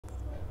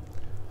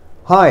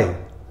Hi,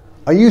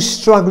 are you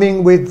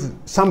struggling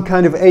with some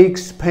kind of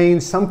aches,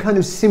 pains, some kind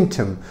of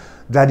symptom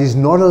that is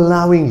not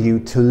allowing you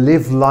to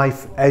live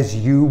life as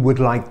you would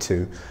like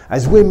to,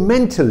 as we're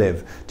meant to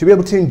live, to be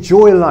able to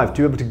enjoy life,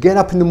 to be able to get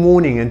up in the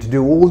morning and to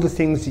do all the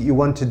things that you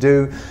want to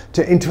do,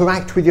 to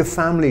interact with your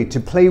family,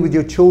 to play with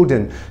your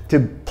children,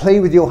 to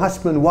play with your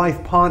husband,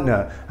 wife,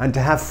 partner, and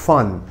to have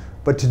fun,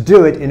 but to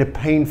do it in a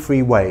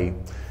pain-free way?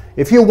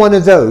 If you're one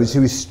of those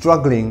who is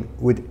struggling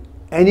with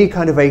any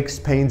kind of aches,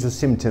 pains, or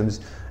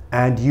symptoms,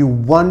 and you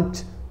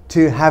want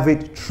to have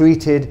it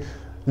treated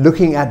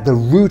looking at the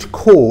root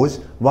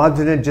cause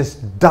rather than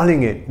just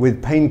dulling it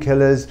with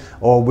painkillers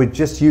or with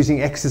just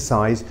using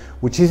exercise,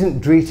 which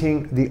isn't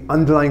treating the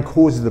underlying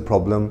cause of the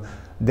problem,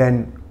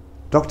 then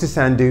Dr.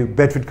 Sandhu,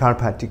 Bedford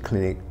Chiropractic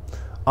Clinic,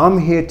 I'm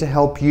here to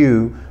help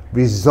you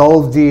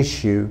resolve the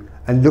issue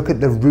and look at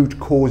the root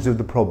cause of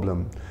the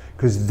problem,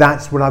 because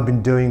that's what I've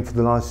been doing for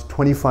the last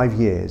 25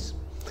 years.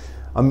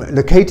 I'm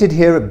located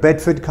here at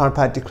Bedford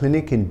Chiropractic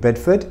Clinic in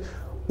Bedford.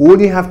 All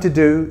you have to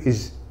do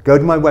is go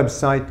to my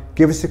website,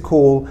 give us a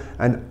call,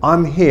 and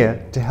I'm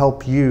here to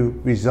help you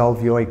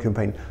resolve your ache and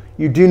pain.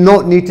 You do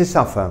not need to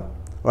suffer,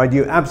 right?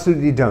 You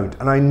absolutely don't.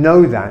 And I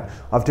know that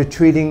after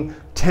treating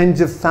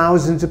tens of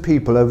thousands of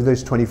people over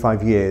those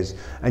 25 years,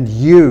 and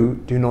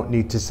you do not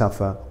need to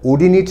suffer.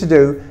 All you need to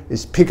do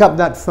is pick up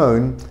that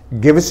phone,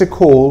 give us a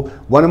call.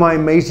 One of my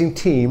amazing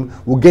team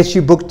will get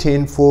you booked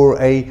in for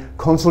a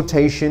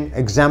consultation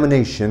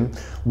examination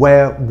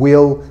where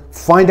we'll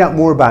find out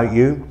more about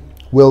you.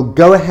 We'll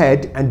go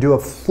ahead and do a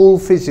full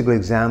physical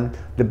exam,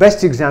 the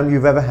best exam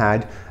you've ever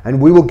had,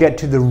 and we will get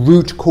to the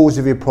root cause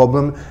of your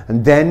problem,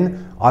 and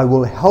then I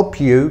will help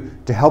you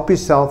to help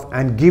yourself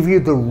and give you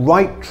the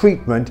right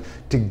treatment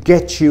to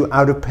get you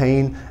out of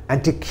pain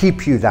and to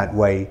keep you that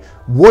way.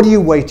 What are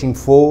you waiting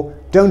for?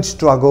 Don't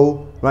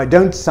struggle, right?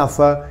 Don't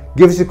suffer.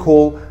 Give us a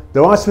call.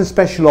 There are some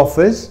special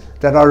offers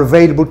that are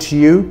available to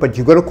you, but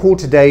you've got to call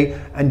today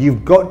and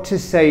you've got to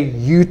say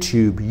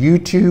YouTube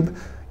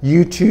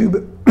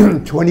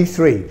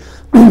 23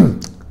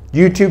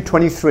 YouTube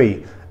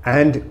 23,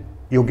 and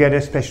you'll get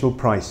a special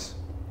price.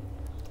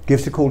 Give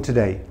us a call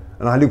today,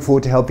 and I look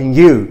forward to helping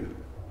you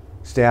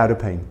stay out of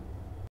pain.